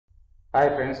Hi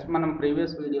friends, మనం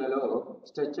previous వీడియోలో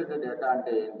structured data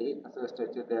అంటే ఏంటి, అసలు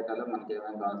స్ట్రక్చర్డ్ డేటాలో మనకి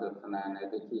ఏమేమి కావాల్సి వస్తున్నాయి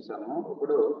అనేది చూసాము.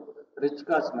 ఇప్పుడు రిచ్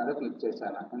కార్డ్స్ మీద క్లిక్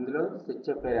చేశాను. ఇందులో switch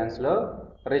అపియరెన్స్లో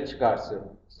rich cards.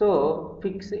 So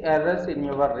fix errors in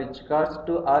your rich cards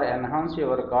to are enhance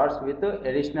your cards with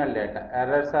additional data.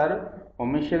 Errors are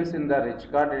omissions in the rich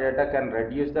card data can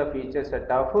reduce the feature set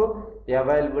of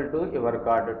available to your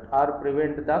card or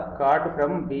prevent the card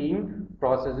from being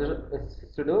processed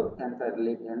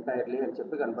entirely అని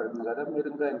చెప్పి కనపడుతుంది కదా. మీరు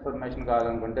ఇంకా information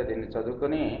కావాలనుకుంటే దీన్ని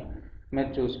చదువుకొని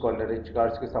మీరు చూసుకోండి రిచ్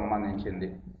కార్డ్స్కి సంబంధించింది.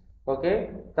 ఓకే,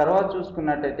 తర్వాత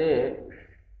చూసుకున్నట్టయితే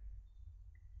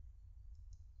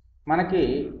మనకి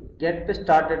get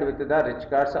started with the rich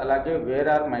cards, అలాగే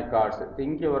where are my cards,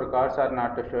 think your cards are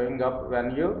not showing up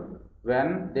when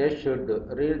they should,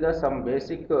 read the some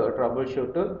basic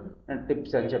troubleshoot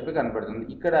tips అని చెప్పి కనపడుతుంది.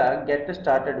 ఇక్కడ get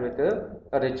started with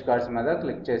rich cards మీద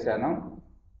click చేశాను.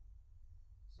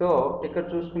 So ఇక్కడ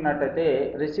చూసుకున్నట్టయితే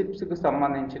రిసిప్ట్స్కి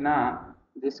సంబంధించిన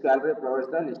this gallery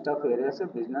provides the list of various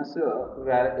business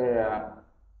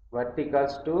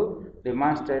verticals to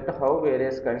demonstrate how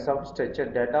various kinds of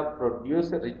structured data produce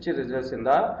rich results in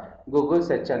the Google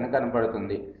search అని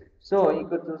కనపడుతుంది. So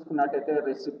ఇక్కడ చూసుకున్నట్టయితే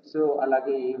receipts,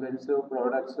 అలాగే ఈవెంట్స్,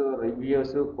 ప్రోడక్ట్స్,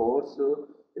 రివ్యూస్, కోర్స్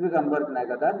ఇవి కనబడుతున్నాయి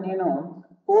కదా. నేను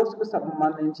కోర్స్కు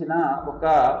సంబంధించిన ఒక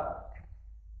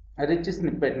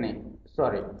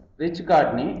రిచ్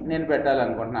కార్డ్ని నేను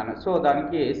పెట్టాలనుకుంటున్నాను. సో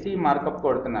దానికి సి మార్కప్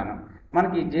కొడుతున్నాను.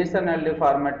 మనకి JSON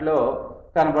ఫార్మాట్లో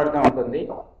కనబడుతూ ఉంటుంది.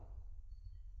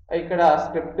 ఇక్కడ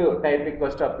script type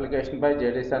equals to application by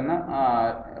JDSN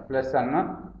plus అన్న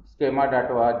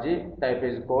schema.org, type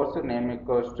is course, name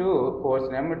equals to course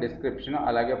name, description,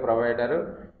 అలాగే ప్రొవైడర్,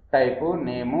 టైపు,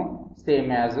 నేము సేమ్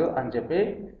యాజ్ అని చెప్పి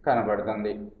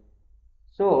కనబడుతుంది.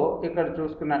 సో ఇక్కడ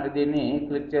చూసుకున్న దీన్ని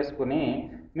క్లిక్ చేసుకుని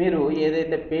మీరు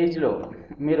ఏదైతే పేజ్లో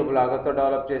మీరు బ్లాగర్తో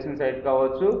డెవలప్ చేసిన సైట్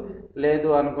కావచ్చు, లేదు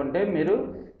అనుకుంటే మీరు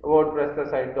వర్డ్ప్రెస్తో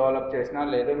సైట్ డెవలప్ చేసినా,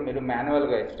 లేదా మీరు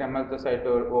మాన్యువల్గా HTMLతో సైట్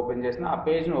ఓపెన్ చేసినా ఆ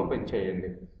పేజ్ని ఓపెన్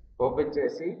చేయండి. ఓపెన్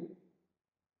చేసి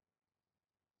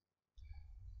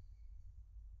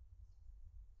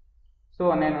సో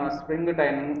నేను స్ప్రింగ్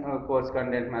ట్రైనింగ్ కోర్స్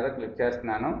కంటెంట్ మీద క్లిక్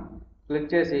చేస్తున్నాను. క్లిక్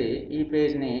చేసి ఈ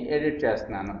పేజ్ని ఎడిట్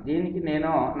చేస్తున్నాను. దీనికి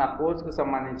నేను నా కోర్స్కు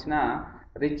సంబంధించిన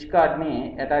రిచ్ కార్డ్ని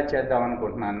అటాచ్ చేద్దాం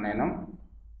అనుకుంటున్నాను నేను.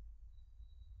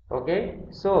 ఓకే,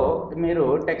 సో మీరు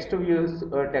టెక్స్ట్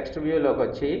వ్యూలోకి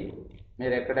వచ్చి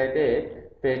మీరు ఎక్కడైతే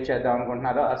పేస్ట్ చేద్దాం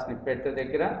అనుకుంటున్నారో ఆ స్నిప్పెట్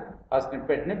దగ్గర ఆ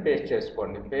స్నిప్పెట్ని పేస్ట్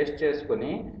చేసుకోండి. పేస్ట్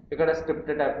చేసుకుని ఇక్కడ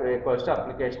script type equals to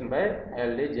application by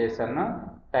JSON,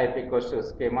 type equals to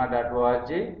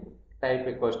schema.org, type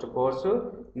equals to course,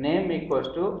 name equals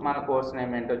to మన కోర్స్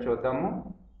నేమ్ ఏంటో చూద్దాము,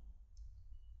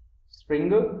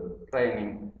 spring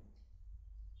training.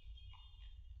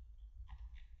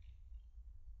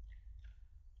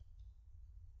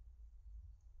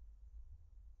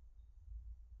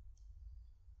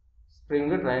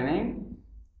 Spring training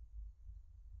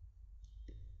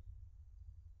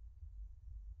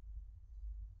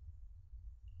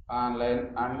online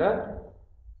under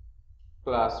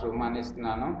class room అని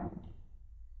ఇస్తున్నాను.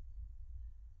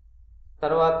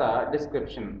 తర్వాత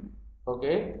డిస్క్రిప్షన్.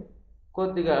 ఓకే,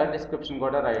 కొద్దిగా description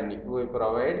కూడా రాయండి. We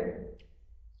provide,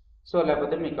 so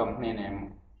లేకపోతే మీ company name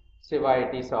Shiva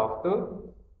IT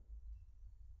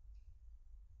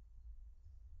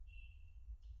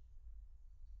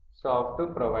soft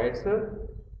provides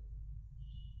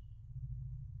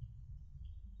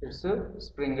it's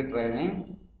spring training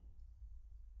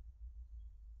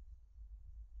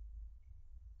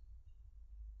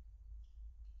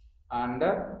and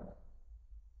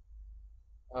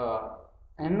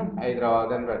in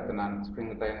Hyderabad అని పెడుతున్నాను.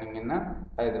 Spring training in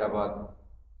Hyderabad.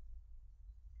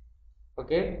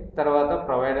 Okay, తర్వాత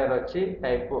ప్రొవైడర్ వచ్చి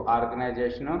type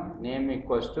organisation, name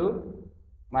equals to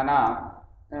మన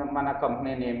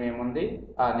కంపెనీ నేమ్ ఏముంది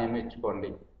ఆ నేమ్ ఇచ్చుకోండి.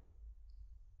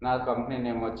 నా కంపెనీ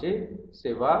నేమ్ వచ్చి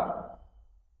Shiva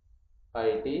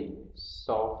IT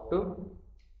soft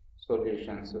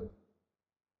solutions.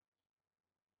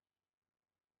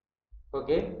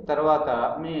 Okay, తర్వాత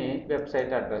మీ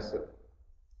వెబ్సైట్ అడ్రస్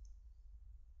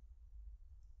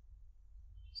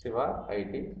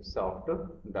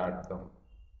shivaitsoft.com.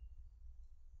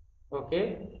 ఓకే,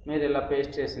 మీరు ఇలా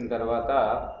పేస్ట్ చేసిన తర్వాత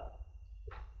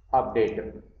అప్డేట్,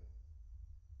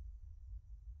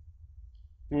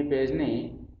 మీ పేజ్ని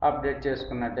అప్డేట్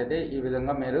చేసుకున్నట్టయితే ఈ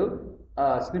విధంగా మీరు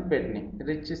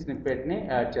రిచ్ స్నిప్పెట్ని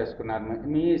యాడ్ చేసుకున్నారు.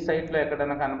 మీ సైట్లో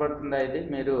ఎక్కడైనా కనబడుతుందా? ఇది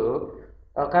మీరు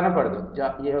కనపడదు.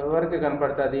 ఎవరికి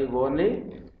కనపడుతుంది? ఓన్లీ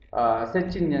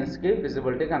సెర్చ్ ఇంజిన్స్కి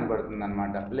విజిబిలిటీ కనపడుతుంది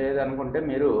అనమాట. లేదనుకుంటే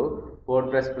మీరు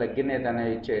వర్డ్ప్రెస్ ప్లగ్ఇన్ ఏదైనా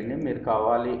యూజ్ చేయండి, మీరు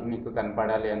కావాలి మీకు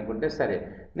కనపడాలి అనుకుంటే సరే.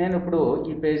 నేను ఇప్పుడు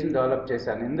ఈ పేజ్ని డెవలప్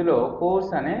చేశాను. ఇందులో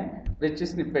కోర్స్ అనే రిచ్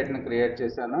స్నిప్పెట్ని క్రియేట్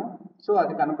చేశాను. సో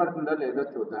అది కనపడుతుందో లేదో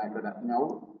చూద్దాం. ఇక్కడ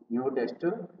new test.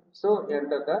 So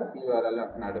enter the URL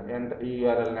అంటున్నాడు. ఈ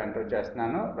యూఆర్ఎల్ని ఎంటర్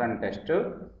చేస్తున్నాను. Run test.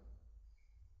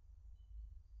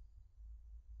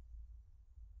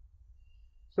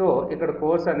 సో ఇక్కడ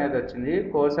కోర్స్ అనేది వచ్చింది.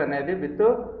 కోర్స్ అనేది with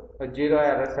 0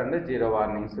 errors and 0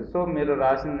 warnings. So మీరు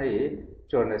రాసింది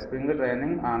చూడండి, spring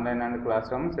training online and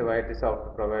class room సివైటీ soft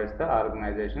provides the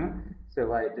organisation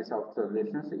సివైటీ soft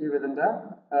solutions. ఈ విధంగా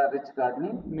రిచ్ కార్డ్ని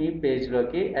మీ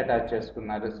పేజ్లోకి అటాచ్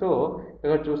చేసుకున్నారు. సో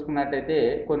ఇక్కడ చూసుకున్నట్టయితే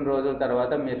కొన్ని రోజుల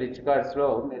తర్వాత మీ రిచ్ కార్డ్స్లో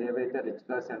మీరు ఏవైతే రిచ్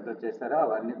కార్డ్స్ ఎంటర్ చేశారో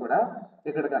అవన్నీ కూడా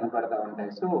ఇక్కడ కనపడతా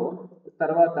ఉంటాయి. సో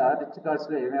తర్వాత రిచ్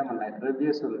కార్డ్స్లో ఏమేమి ఉన్నాయి,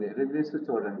 రివ్యూస్ ఉంది. రివ్యూస్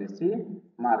చూడండి, C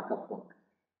markup.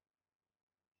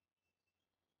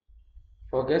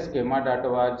 Okay,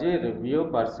 schema.org review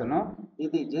person.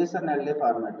 ఇది JSON-LD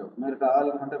ఫార్మాట్. మీరు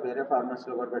కావాలనుకుంటే వేరే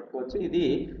ఫార్మాట్స్లో కూడా పెట్టుకోవచ్చు. ఇది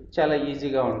చాలా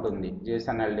ఈజీగా ఉంటుంది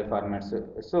JSON-LD formats.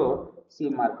 So C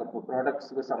markup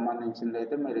ప్రోడక్ట్స్కి సంబంధించింది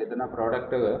అయితే మీరు ఏదైనా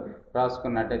ప్రోడక్ట్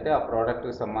రాసుకున్నట్టయితే ఆ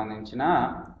ప్రోడక్ట్కి సంబంధించిన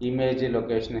ఇమేజ్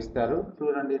లొకేషన్ ఇస్తారు.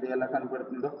 చూడండి ఇది ఎలా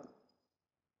కనపడుతుందో.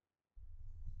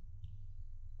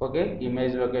 ఓకే,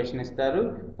 ఇమేజ్ లొకేషన్ ఇస్తారు.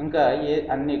 ఇంకా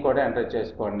అన్నీ కూడా ఎంటర్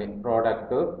చేసుకోండి.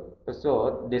 ప్రోడక్ట్, సో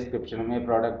డిస్క్రిప్షన్, మీ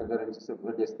ప్రోడక్ట్ గురించి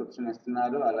డిస్క్రిప్షన్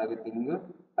ఇస్తున్నారు. అలాగే థింగ్,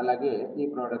 అలాగే ఈ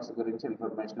ప్రోడక్ట్స్ గురించి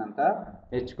ఇన్ఫర్మేషన్ అంతా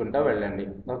ఇచ్చుకుంటూ వెళ్ళండి.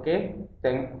 ఓకే,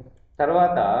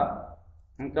 తర్వాత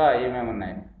ఇంకా ఏమేమి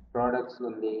ఉన్నాయి, ప్రోడక్ట్స్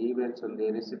ఉంది, ఈవెంట్స్ ఉంది,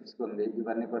 రిసిప్ట్స్ ఉంది.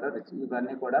 ఇవన్నీ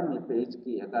కూడా మీ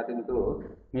పేజ్కి అకార్డింగ్ టు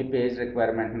మీ పేజ్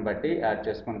రిక్వైర్మెంట్ని బట్టి యాడ్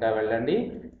చేసుకుంటూ వెళ్ళండి.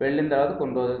 వెళ్ళిన తర్వాత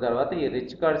కొన్ని రోజుల తర్వాత ఈ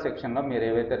రిచ్ కార్డ్ సెక్షన్లో మీరు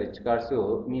ఏవైతే రిచ్ కార్డ్స్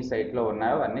మీ సైట్లో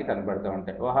ఉన్నాయో అన్నీ కనబడుతూ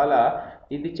ఉంటాయి. ఒకవేళ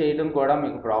ఇది చేయడం కూడా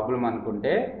మీకు ప్రాబ్లం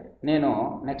అనుకుంటే నేను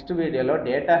నెక్స్ట్ వీడియోలో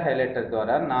డేటా హైలైటర్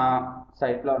ద్వారా నా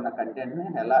సైట్లో ఉన్న కంటెంట్ని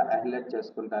ఎలా హైలైట్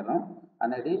చేసుకుంటాను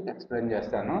అనేది ఎక్స్ప్లెయిన్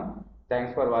చేస్తాను.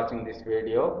 Thanks for watching this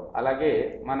video. అలాగే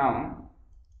మనం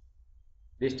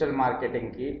digital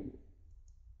మార్కెటింగ్కి,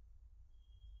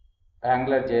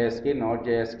 AngularJSకి,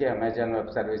 Node.jsకి, Amazon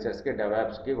web సర్వీసెస్కి,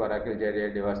 డెవాప్స్కి, Oracle JDA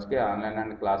డివర్స్కి online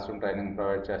and class room training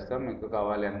provide చేస్తాం. మీకు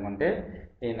కావాలి అనుకుంటే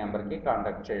ఈ నెంబర్కి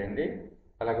కాంటాక్ట్ చేయండి.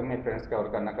 అలాగే మీ ఫ్రెండ్స్కి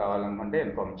ఎవరికన్నా కావాలనుకుంటే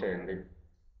ఇన్ఫార్మ్ చేయండి.